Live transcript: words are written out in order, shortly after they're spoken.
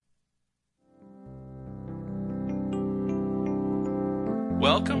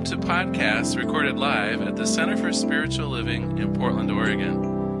Welcome to podcasts recorded live at the Center for Spiritual Living in Portland,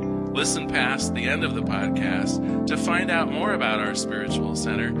 Oregon. Listen past the end of the podcast to find out more about our spiritual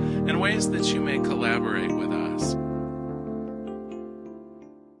center and ways that you may collaborate with us.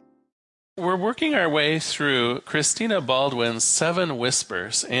 We're working our way through Christina Baldwin's 7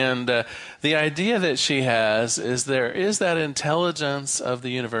 Whispers, and the idea that she has is there is that intelligence of the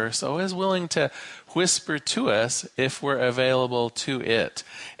universe always willing to whisper to us if we're available to it.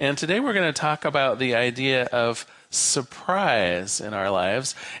 And today we're going to talk about the idea of surprise in our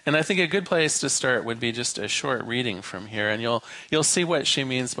lives, and I think a good place to start would be just a short reading from here, and you'll see what she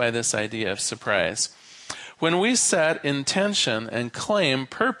means by this idea of surprise. When we set intention and claim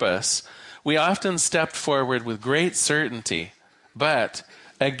purpose, we often step forward with great certainty, but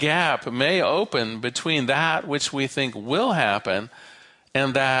a gap may open between that which we think will happen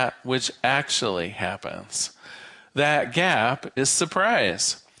and that which actually happens. That gap is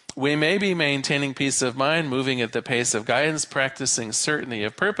surprise. We may be maintaining peace of mind, moving at the pace of guidance, practicing certainty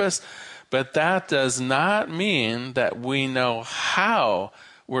of purpose, but that does not mean that we know how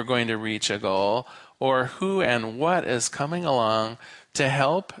we're going to reach a goal or who and what is coming along to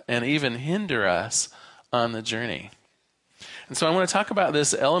help and even hinder us on the journey. And so I want to talk about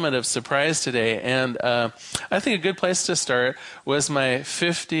this element of surprise today, and I think a good place to start was my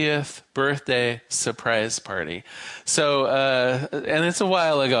 50th birthday surprise party. So, and it's a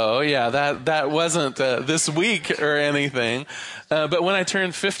while ago, yeah, that wasn't this week or anything, but when I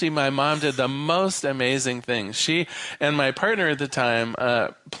turned 50, my mom did the most amazing thing. She and my partner at the time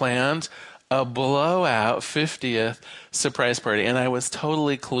planned a blowout 50th surprise party, and I was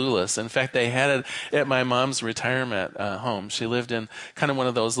totally clueless. In fact, they had it at my mom's retirement home. She lived in kind of one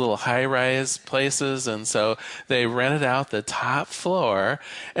of those little high-rise places, and so they rented out the top floor.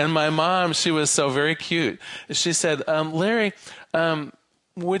 And my mom, she was so very cute. She said, Larry,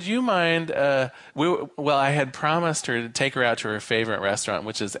 would you mind, I had promised her to take her out to her favorite restaurant,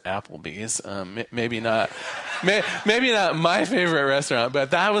 which is Applebee's. Maybe not my favorite restaurant,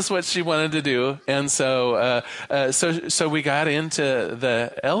 but that was what she wanted to do. And so we got into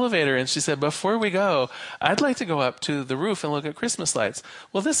the elevator, and she said, before we go, I'd like to go up to the roof and look at Christmas lights.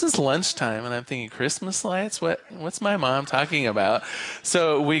 Well, this is lunchtime, and I'm thinking, Christmas lights? What's my mom talking about?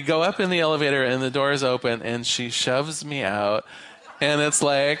 So we go up in the elevator, and the doors open, and she shoves me out. And it's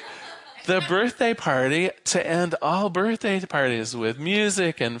like the birthday party to end all birthday parties with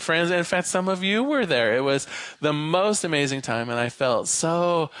music and friends. In fact, some of you were there. It was the most amazing time, and I felt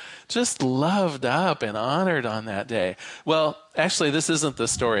so just loved up and honored on that day. Well, actually, this isn't the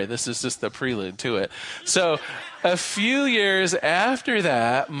story. This is just the prelude to it. So a few years after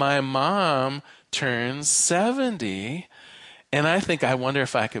that, my mom turns 70, and I wonder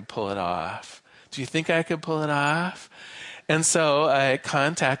if I could pull it off. Do you think I could pull it off? And so I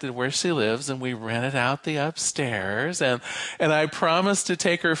contacted where she lives, and we rented out the upstairs, and I promised to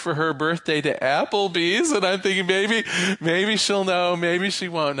take her for her birthday to Applebee's, and I'm thinking maybe she'll know, maybe she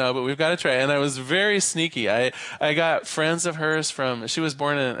won't know, but we've got to try. And I was very sneaky. I got friends of hers she was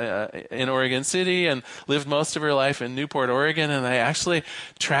born in Oregon City and lived most of her life in Newport, Oregon, and I actually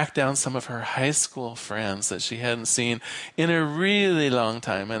tracked down some of her high school friends that she hadn't seen in a really long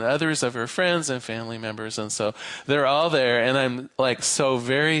time, and others of her friends and family members, and so they're all there. And I'm like so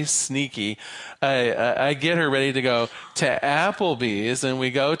very sneaky. I get her ready to go to Applebee's, and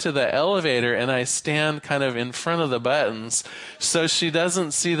we go to the elevator, and I stand kind of in front of the buttons so she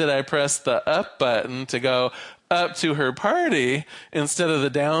doesn't see that I press the up button to go up to her party instead of the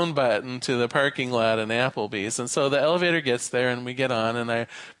down button to the parking lot in Applebee's. And so the elevator gets there, and we get on, and I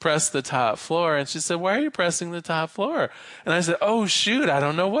press the top floor, and she said, why are you pressing the top floor? And I said, oh shoot, I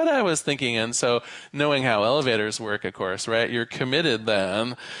don't know what I was thinking. And so knowing how elevators work, of course, right, you're committed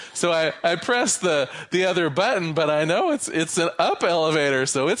then. So I pressed the other button, but I know it's an up elevator,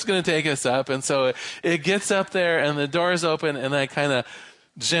 so it's going to take us up. And so it gets up there, and the doors open, and I kind of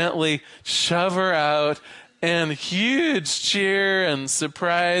gently shove her out, and huge cheer and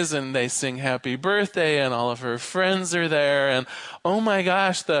surprise, and they sing happy birthday, and all of her friends are there. And oh my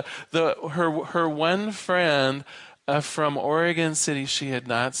gosh, her one friend from Oregon City she had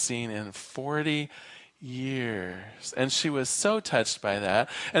not seen in 40 years. And she was so touched by that.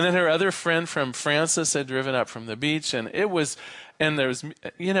 And then her other friend from Francis had driven up from the beach, and it was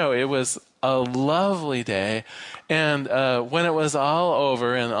a lovely day. And when it was all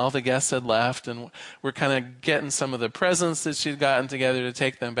over and all the guests had left, and we're kind of getting some of the presents that she'd gotten together to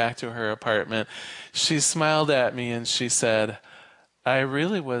take them back to her apartment, she smiled at me and she said, I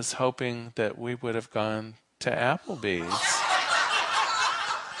really was hoping that we would have gone to Applebee's.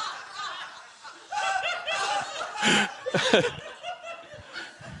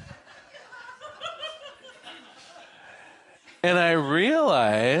 And I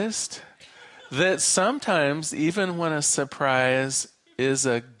realized that sometimes, even when a surprise is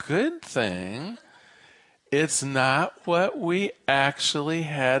a good thing, it's not what we actually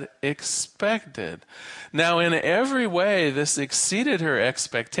had expected. Now, in every way, this exceeded her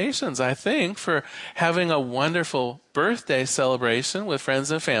expectations, I think, for having a wonderful birthday celebration with friends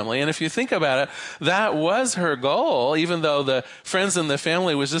and family. And if you think about it, that was her goal, even though the friends and the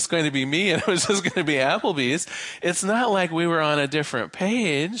family was just going to be me and it was just going to be Applebee's. It's not like we were on a different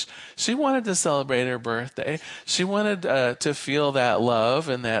page. She wanted to celebrate her birthday. She wanted to feel that love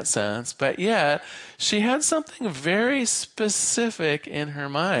in that sense. But yet, she had something very specific in her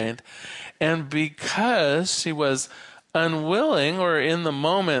mind. And because she was unwilling or in the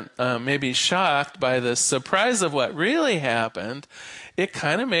moment maybe shocked by the surprise of what really happened, it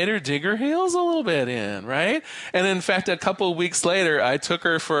kind of made her dig her heels a little bit in, right? And in fact, a couple of weeks later, I took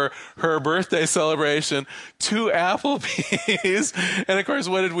her for her birthday celebration to Applebee's. And of course,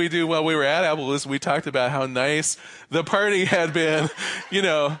 what did we do while we were at Applebee's? We talked about how nice the party had been, you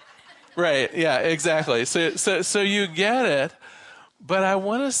know. Right, yeah, exactly. So you get it. But I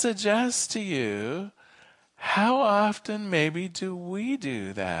want to suggest to you, how often maybe do we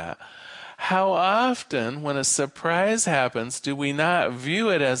do that? How often, when a surprise happens, do we not view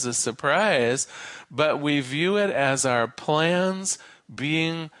it as a surprise, but we view it as our plans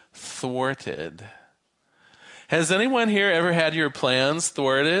being thwarted? Has anyone here ever had your plans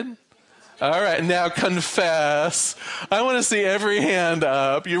thwarted? All right, now confess. I want to see every hand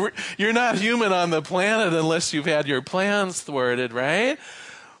up. You're not human on the planet unless you've had your plans thwarted, right?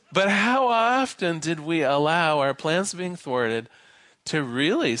 But how often did we allow our plans being thwarted to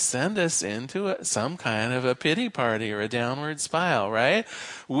really send us into some kind of a pity party or a downward spiral, right?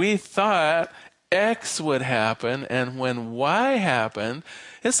 We thought X would happen, and when Y happened,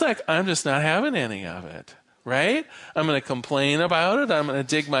 it's like, I'm just not having any of it. Right? I'm going to complain about it. I'm going to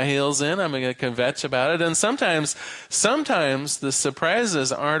dig my heels in. I'm going to kvetch about it. And sometimes the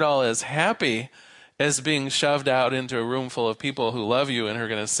surprises aren't all as happy as being shoved out into a room full of people who love you and are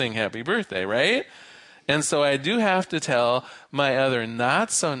going to sing happy birthday, right? And so I do have to tell my other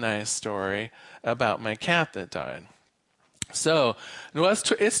not so nice story about my cat that died. So,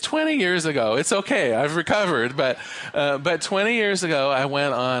 it's 20 years ago. It's okay. I've recovered. But 20 years ago, I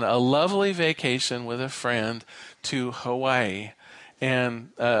went on a lovely vacation with a friend to Hawaii. And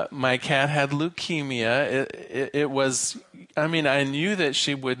my cat had leukemia. It was, I knew that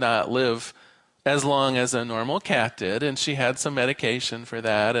she would not live as long as a normal cat did, and she had some medication for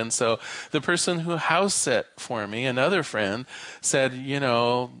that. And so the person who house sat for me, another friend, said,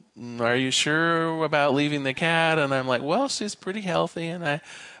 are you sure about leaving the cat? And I'm like, well, she's pretty healthy, and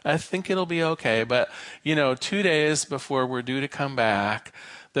I think it'll be okay. But, 2 days before we're due to come back,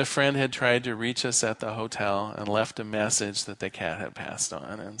 the friend had tried to reach us at the hotel and left a message that the cat had passed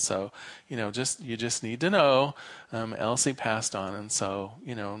on. And so, you just need to know, Elsie passed on. And so,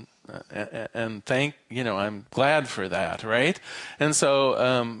 I'm glad for that, right? And so,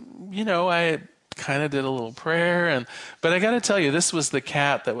 I kind of did a little prayer, but I got to tell you, this was the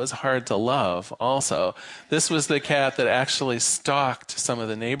cat that was hard to love also. This was the cat that actually stalked some of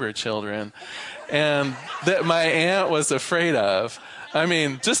the neighbor children and that my aunt was afraid of.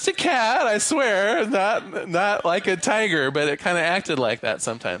 Just a cat, I swear, not like a tiger, but it kind of acted like that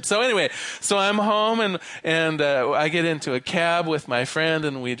sometimes. So anyway, I'm home and I get into a cab with my friend,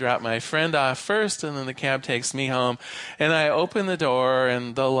 and we drop my friend off first, and then the cab takes me home. And I open the door,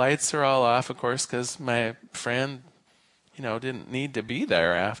 and the lights are all off, of course, because my friend, didn't need to be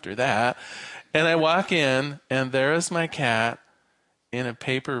there after that. And I walk in, and there is my cat in a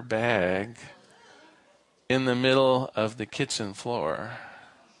paper bag in the middle of the kitchen floor.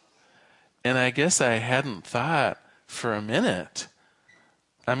 And I guess I hadn't thought for a minute.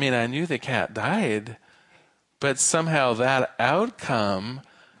 I knew the cat died, but somehow that outcome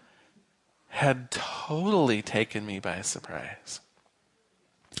had totally taken me by surprise.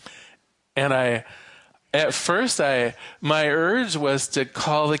 And at first my urge was to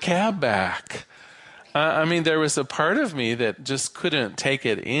call the cab back. There was a part of me that just couldn't take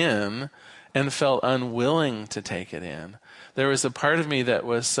it in and felt unwilling to take it in. There was a part of me that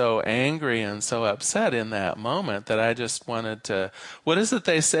was so angry and so upset in that moment that I just wanted to, what is it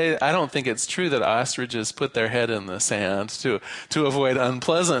they say? I don't think it's true that ostriches put their head in the sand to avoid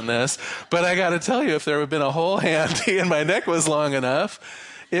unpleasantness, but I got to tell you, if there had been a hole handy and my neck was long enough,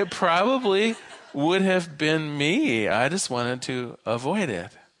 it probably would have been me. I just wanted to avoid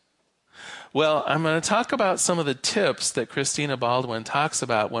it. Well, I'm going to talk about some of the tips that Christina Baldwin talks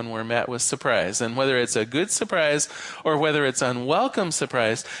about when we're met with surprise. And whether it's a good surprise or whether it's unwelcome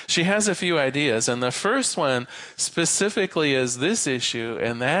surprise, she has a few ideas. And the first one specifically is this issue,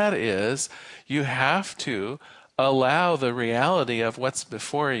 and that is you have to allow the reality of what's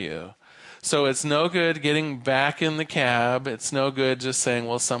before you. So it's no good getting back in the cab. It's no good just saying,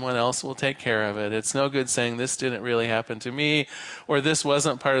 well, someone else will take care of it. It's no good saying this didn't really happen to me or this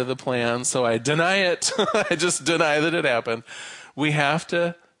wasn't part of the plan, so I deny it. I just deny that it happened. We have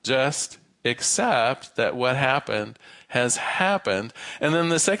to just accept that what happened has happened. And then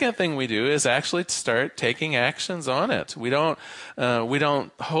the second thing we do is actually start taking actions on it. We don't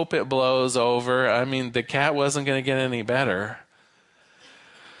hope it blows over. I mean, the cat wasn't going to get any better.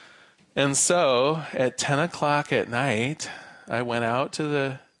 And so at 10 o'clock at night, I went out to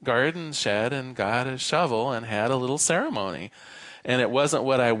the garden shed and got a shovel and had a little ceremony. And it wasn't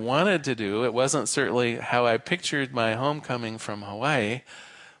what I wanted to do. It wasn't certainly how I pictured my homecoming from Hawaii,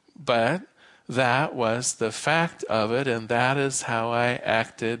 but that was the fact of it, and that is how I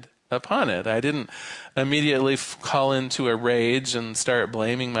acted upon it. I didn't immediately call into a rage and start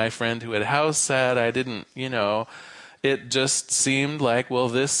blaming my friend who had house sat. I didn't, it just seemed like, well,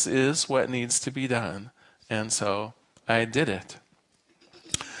 this is what needs to be done. And so I did it.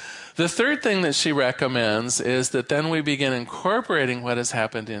 The third thing that she recommends is that then we begin incorporating what has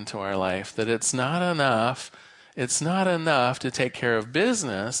happened into our life, that it's not enough to take care of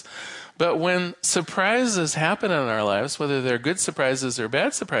business, but when surprises happen in our lives, whether they're good surprises or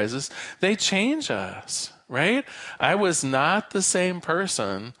bad surprises, they change us, right? I was not the same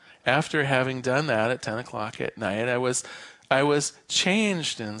person after having done that at 10 o'clock at night. I was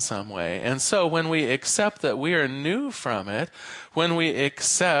changed in some way. And so when we accept that we are new from it, when we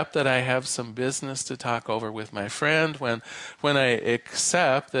accept that I have some business to talk over with my friend, when I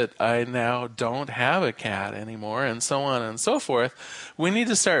accept that I now don't have a cat anymore, and so on and so forth, we need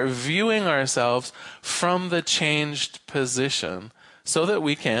to start viewing ourselves from the changed position so that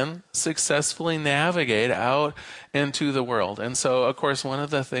we can successfully navigate out into the world. And so, of course, one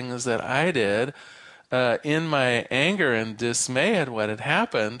of the things that I did in my anger and dismay at what had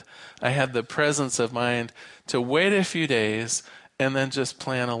happened, I had the presence of mind to wait a few days and then just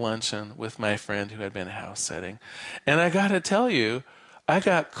plan a luncheon with my friend who had been house sitting. And I got to tell you, I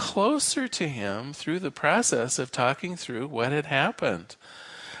got closer to him through the process of talking through what had happened.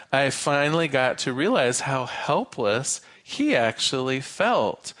 I finally got to realize how helpless he actually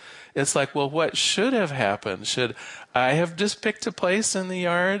felt. It's like, well, what should have happened? Should I have just picked a place in the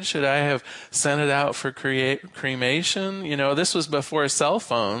yard? Should I have sent it out for cremation? This was before cell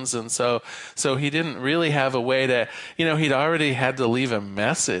phones, and so he didn't really have a way to, he'd already had to leave a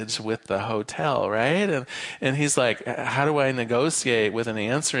message with the hotel, right? And he's like, how do I negotiate with an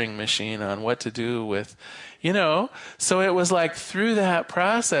answering machine on what to do with, So it was like through that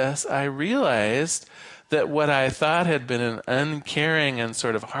process, I realized that what I thought had been an uncaring and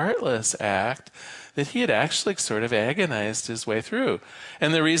sort of heartless act, that he had actually sort of agonized his way through.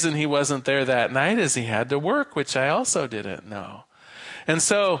 And the reason he wasn't there that night is he had to work, which I also didn't know. And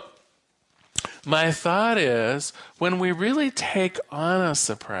so my thought is, when we really take on a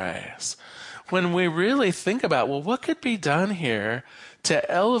surprise, when we really think about, well, what could be done here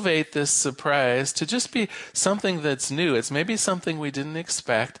to elevate this surprise to just be something that's new. It's maybe something we didn't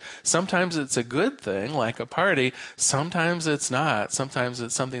expect. Sometimes it's a good thing, like a party. Sometimes it's not. Sometimes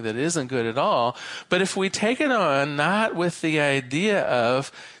it's something that isn't good at all. But if we take it on not with the idea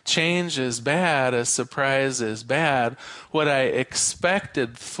of change is bad, a surprise is bad, what I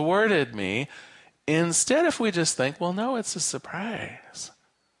expected thwarted me, instead if we just think, well, no, it's a surprise.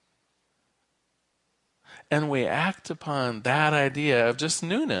 And we act upon that idea of just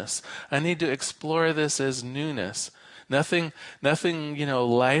newness. I need to explore this as newness. Nothing,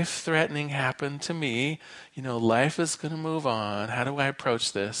 life-threatening happened to me. Life is going to move on. How do I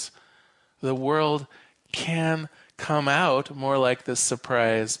approach this? The world can come out more like the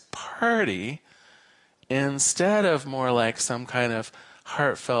surprise party instead of more like some kind of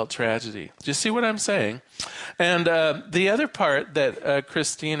heartfelt tragedy. Do you see what I'm saying? And the other part that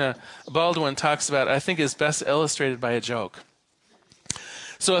Christina Baldwin talks about, I think, is best illustrated by a joke.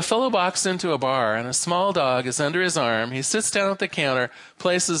 So a fellow walks into a bar, and a small dog is under his arm. He sits down at the counter,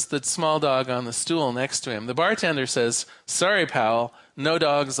 places the small dog on the stool next to him. The bartender says, "Sorry, pal, no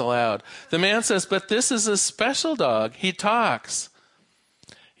dogs allowed." The man says, "But this is a special dog. He talks."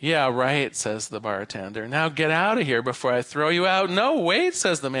 "Yeah, right," says the bartender. "Now get out of here before I throw you out." "No, wait,"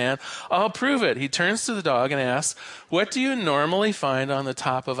 says the man. "I'll prove it." He turns to the dog and asks, "What do you normally find on the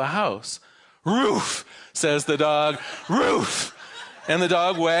top of a house?" "Roof," says the dog. "Roof." And the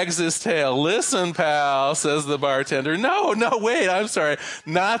dog wags his tail. Listen, pal, says the bartender. No, wait, I'm sorry.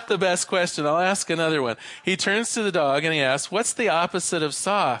 Not the best question. I'll ask another one. He turns to the dog and he asks, what's the opposite of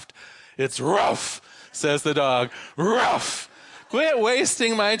soft? It's rough, says the dog. Rough. Quit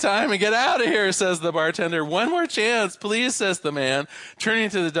wasting my time and get out of here, says the bartender. One more chance, please, says the man. Turning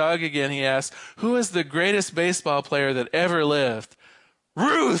to the dog again, he asks, who is the greatest baseball player that ever lived?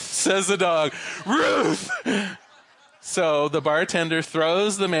 Ruth, says the dog. Ruth! So the bartender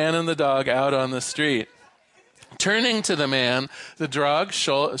throws the man and the dog out on the street. Turning to the man, the dog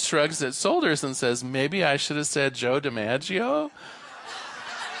shrugs its shoulders and says, maybe I should have said Joe DiMaggio?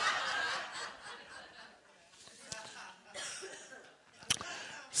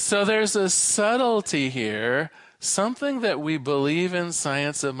 So there's a subtlety here, something that we believe in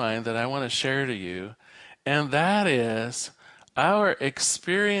Science of Mind that I want to share to you, and that is our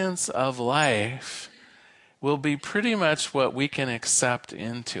experience of life will be pretty much what we can accept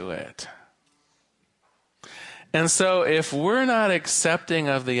into it. And so if we're not accepting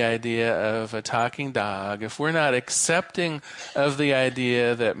of the idea of a talking dog, if we're not accepting of the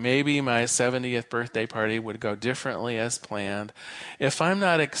idea that maybe my 70th birthday party would go differently as planned, if I'm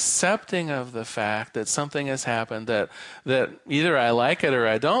not accepting of the fact that something has happened that either I like it or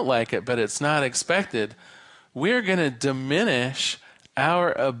I don't like it, but it's not expected, we're going to diminish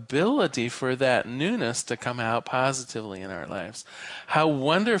our ability for that newness to come out positively in our lives. How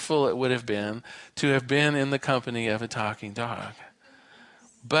wonderful it would have been to have been in the company of a talking dog.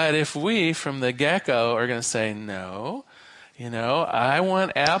 But if we, from the get-go, are going to say, no, I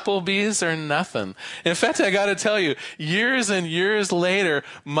want Applebee's or nothing. In fact, I got to tell you, years and years later,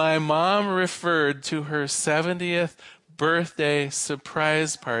 my mom referred to her 70th birthday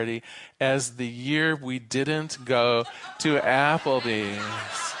surprise party as the year we didn't go to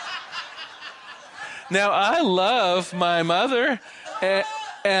Applebee's. Now, I love my mother, and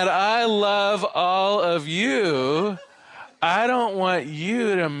I love all of you. I don't want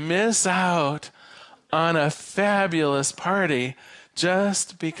you to miss out on a fabulous party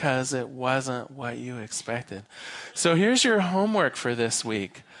just because it wasn't what you expected. So here's your homework for this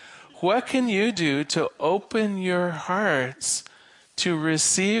week. What can you do to open your hearts to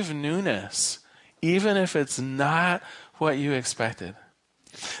receive newness, even if it's not what you expected?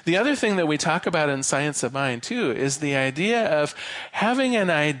 The other thing that we talk about in Science of Mind, too, is the idea of having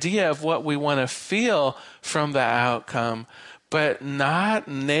an idea of what we want to feel from the outcome, but not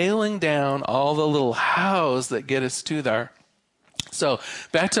nailing down all the little hows that get us to there. So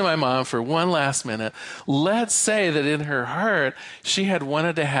back to my mom for one last minute. Let's say that in her heart, she had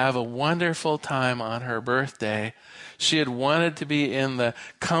wanted to have a wonderful time on her birthday. She had wanted to be in the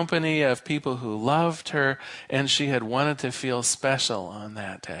company of people who loved her, and she had wanted to feel special on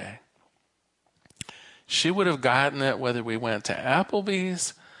that day. She would have gotten it whether we went to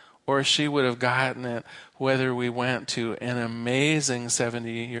Applebee's, or she would have gotten it whether we went to an amazing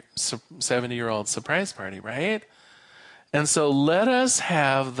 70-year-old surprise party, right? And so let us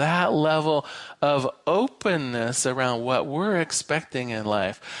have that level of openness around what we're expecting in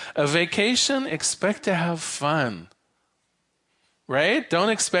life. A vacation, expect to have fun. Right? Don't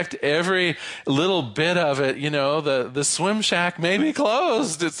expect every little bit of it. The swim shack may be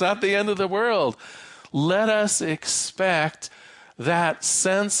closed. It's not the end of the world. Let us expect that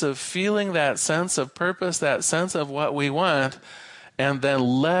sense of feeling, that sense of purpose, that sense of what we want, and then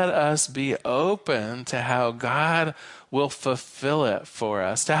let us be open to how God will fulfill it for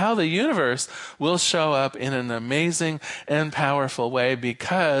us, to how the universe will show up in an amazing and powerful way,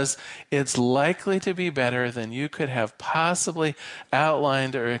 because it's likely to be better than you could have possibly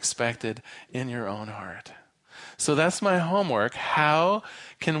outlined or expected in your own heart. So that's my homework. How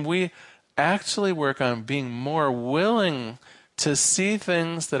can we actually work on being more willing to see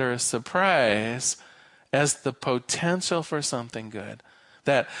things that are a surprise as the potential for something good?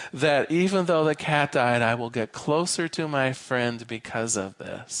 That even though the cat died, I will get closer to my friend because of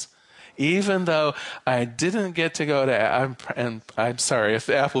this. Even though I didn't get to go to, and I'm sorry if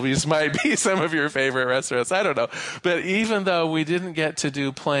Applebee's might be some of your favorite restaurants, I don't know. But even though we didn't get to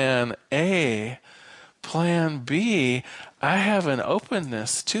do plan A, plan B, I have an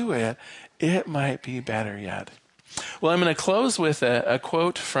openness to it. It might be better yet. Well, I'm going to close with a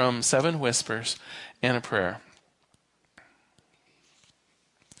quote from Seven Whispers and a prayer.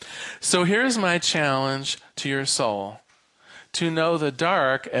 So here's my challenge to your soul: to know the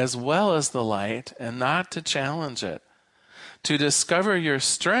dark as well as the light and not to challenge it. To discover your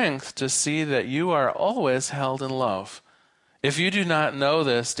strength to see that you are always held in love. If you do not know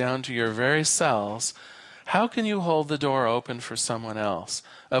this down to your very cells, how can you hold the door open for someone else?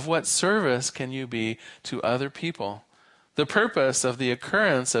 Of what service can you be to other people? The purpose of the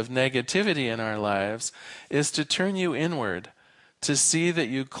occurrence of negativity in our lives is to turn you inward, to see that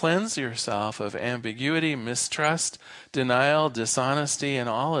you cleanse yourself of ambiguity, mistrust, denial, dishonesty, and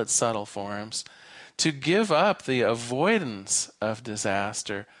all its subtle forms, to give up the avoidance of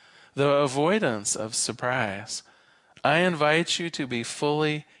disaster, the avoidance of surprise. I invite you to be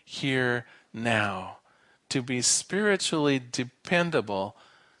fully here now, to be spiritually dependable,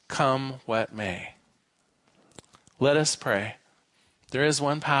 come what may. Let us pray. There is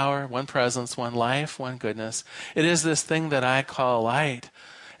one power, one presence, one life, one goodness. It is this thing that I call light.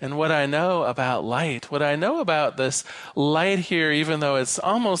 And what I know about light, what I know about this light here, even though it's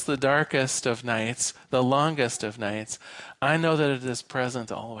almost the darkest of nights, the longest of nights, I know that it is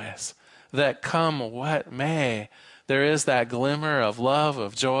present always. That come what may, there is that glimmer of love,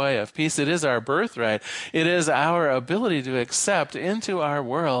 of joy, of peace. It is our birthright. It is our ability to accept into our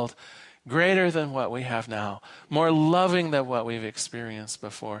world greater than what we have now, more loving than what we've experienced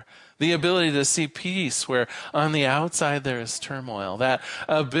before. The ability to see peace where on the outside there is turmoil. That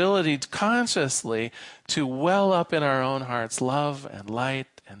ability consciously to well up in our own hearts love and light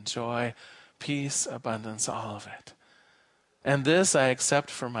and joy, peace, abundance, all of it. And this I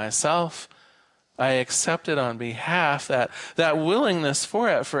accept for myself. I accept it on behalf, that willingness for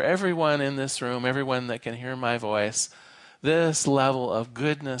it for everyone in this room, everyone that can hear my voice. This level of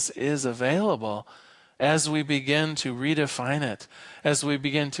goodness is available as we begin to redefine it, as we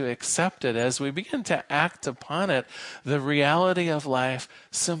begin to accept it, as we begin to act upon it. The reality of life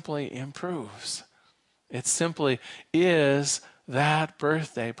simply improves. It simply is that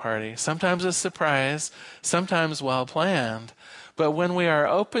birthday party, sometimes a surprise, sometimes well planned. But when we are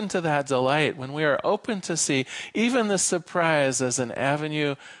open to that delight, when we are open to see even the surprise as an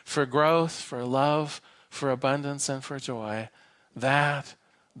avenue for growth, for love, for abundance, and for joy, that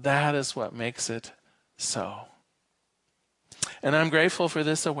is what makes it so. And I'm grateful for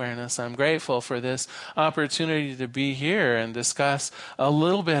this awareness. I'm grateful for this opportunity to be here and discuss a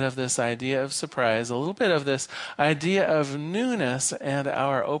little bit of this idea of surprise, a little bit of this idea of newness and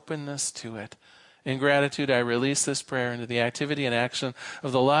our openness to it. In gratitude, I release this prayer into the activity and action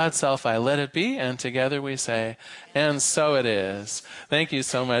of the law itself. I let it be, and together we say, and so it is. Thank you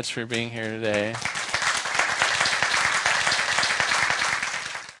so much for being here today.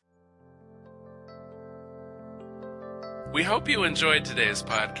 We hope you enjoyed today's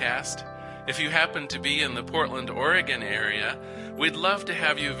podcast. If you happen to be in the Portland, Oregon area, we'd love to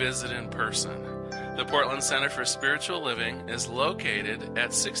have you visit in person. The Portland Center for Spiritual Living is located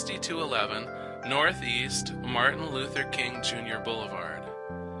at 6211 Northeast Martin Luther King Jr. Boulevard.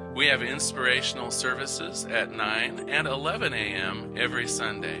 We have inspirational services at 9 and 11 a.m. every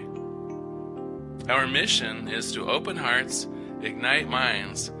Sunday. Our mission is to open hearts, ignite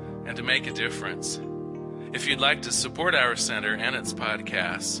minds, and to make a difference. If you'd like to support our center and its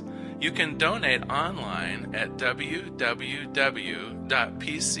podcasts, you can donate online at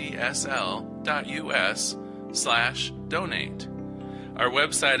www.pcsl.us/donate. Our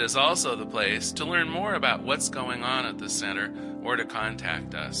website is also the place to learn more about what's going on at the center or to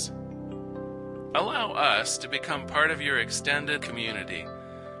contact us. Allow us to become part of your extended community.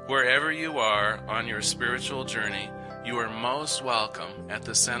 Wherever you are on your spiritual journey, you are most welcome at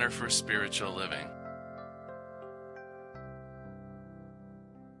the Center for Spiritual Living.